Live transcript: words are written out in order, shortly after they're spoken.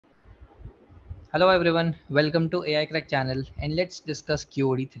Hello everyone, welcome to AI Crack channel and let's discuss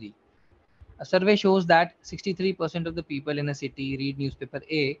QOD3. A survey shows that 63% of the people in a city read newspaper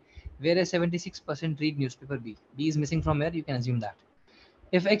A, whereas 76% read newspaper B. B is missing from here, you can assume that.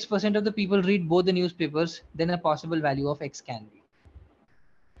 If X percent of the people read both the newspapers, then a possible value of X can be.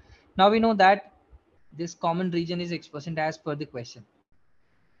 Now we know that this common region is X percent as per the question.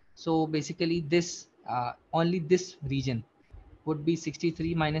 So basically this only this region would be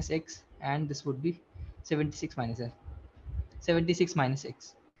 63 minus X and this would be 76 minus F. 76 minus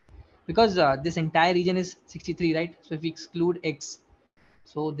X. Because this entire region is 63, right? So if we exclude X,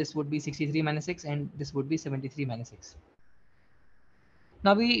 so this would be 63 minus X and this would be 73 minus X.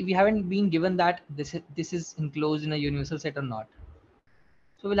 Now we haven't been given that this is enclosed in a universal set or not.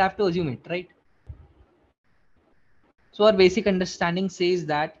 So we'll have to assume it, right? So our basic understanding says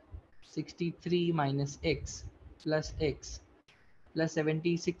that 63 minus X plus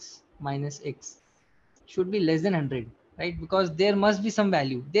 76 minus X should be less than 100, right? Because there must be some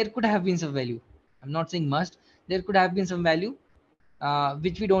value. There could have been some value. I'm not saying must. There could have been some value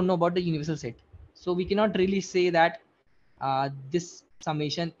which we don't know about the universal set. So we cannot really say that this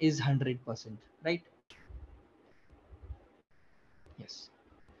summation is 100%, right? Yes.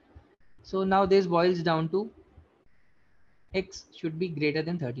 So now this boils down to X should be greater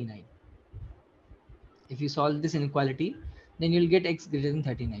than 39. If you solve this inequality, then you'll get X greater than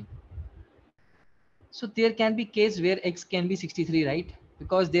 39. So there can be case where X can be 63, right?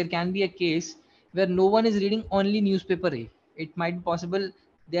 Because there can be a case where no one is reading only newspaper A. It might be possible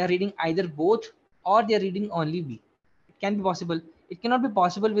they are reading either both or they are reading only B. It can be possible. It cannot be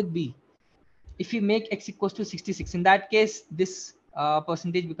possible with B. If we make X equals to 66, in that case, this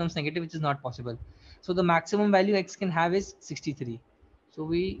percentage becomes negative, which is not possible. So the maximum value X can have is 63. So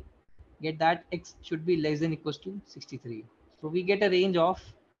we get that X should be less than equals to 63. So we get a range of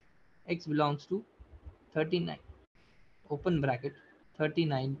X belongs to 39, open bracket,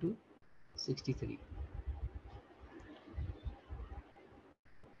 39 to 63.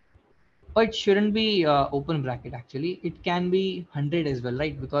 Or it shouldn't be open bracket actually. It can be 100 as well,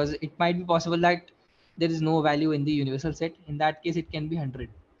 right? Because it might be possible that there is no value in the universal set. In that case, it can be 100.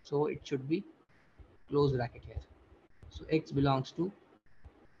 So it should be close bracket here. So X belongs to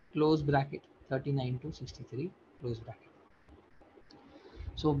close bracket 39 to 63 close bracket.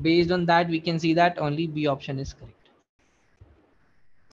 So based on that, we can see that only B option is correct.